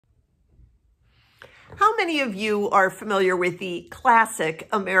How many of you are familiar with the classic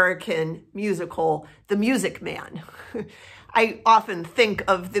American musical, The Music Man? I often think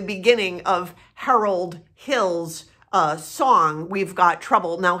of the beginning of Harold Hill's song, We've Got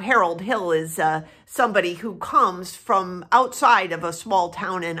Trouble. Now, Harold Hill is somebody who comes from outside of a small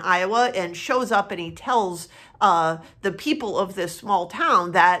town in Iowa and shows up and he tells the people of this small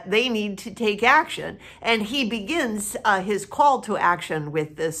town that they need to take action. And he begins his call to action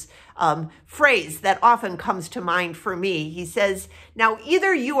with this phrase that often comes to mind for me. He says, now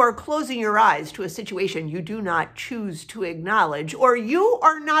either you are closing your eyes to a situation you do not choose to acknowledge, or you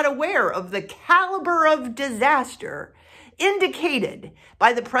are not aware of the caliber of disaster indicated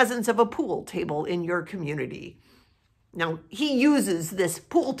by the presence of a pool table in your community. Now, he uses this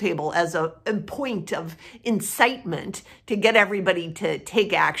pool table as a point of incitement to get everybody to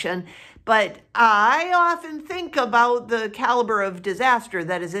take action. But I often think about the caliber of disaster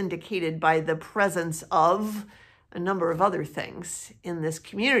that is indicated by the presence of a number of other things in this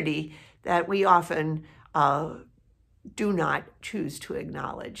community that we often do not choose to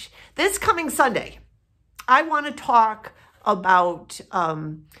acknowledge. This coming Sunday, I want to talk about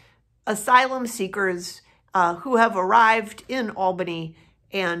asylum seekers who have arrived in Albany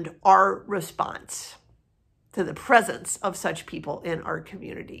and our response to the presence of such people in our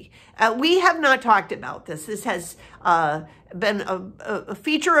community. We have not talked about this. This has been a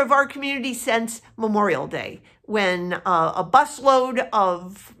feature of our community since Memorial Day, when a busload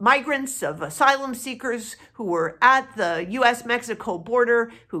of migrants, of asylum seekers who were at the U.S.-Mexico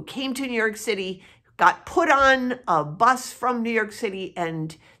border, who came to New York City, got put on a bus from New York City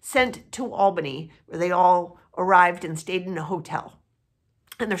and sent to Albany, where they all arrived and stayed in a hotel.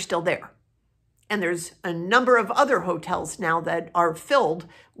 And they're still there. And there's a number of other hotels now that are filled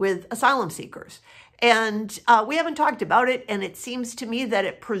with asylum seekers. And we haven't talked about it, and it seems to me that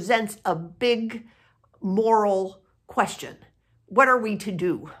it presents a big moral question. What are we to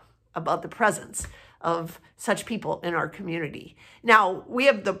do about the presence of such people in our community? Now, we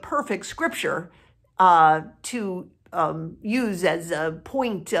have the perfect scripture to use as a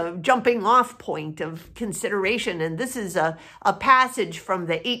point of jumping off point of consideration. And this is a passage from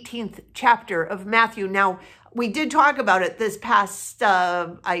the 18th chapter of Matthew. Now, we did talk about it this past,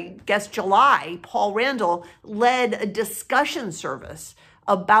 I guess, July. Paul Randall led a discussion service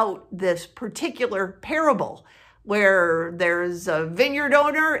about this particular parable, where there's a vineyard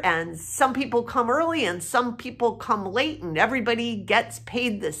owner and some people come early and some people come late and everybody gets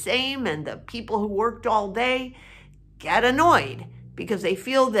paid the same, and the people who worked all day get annoyed because they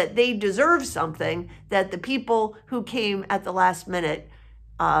feel that they deserve something that the people who came at the last minute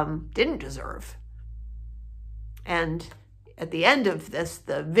didn't deserve. And at the end of this,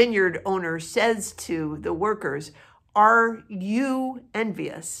 the vineyard owner says to the workers, "Are you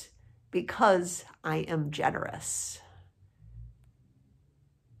envious because I am generous?"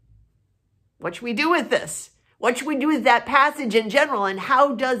 What should we do with this? What should we do with that passage in general, and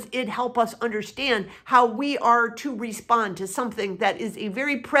how does it help us understand how we are to respond to something that is a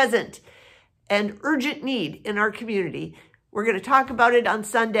very present and urgent need in our community? We're going to talk about it on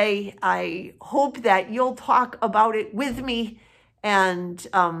Sunday. I hope that you'll talk about it with me, and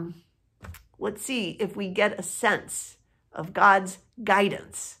let's see if we get a sense of God's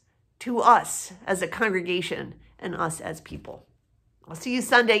guidance to us as a congregation and us as people. I'll see you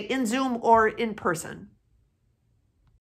Sunday in Zoom or in person.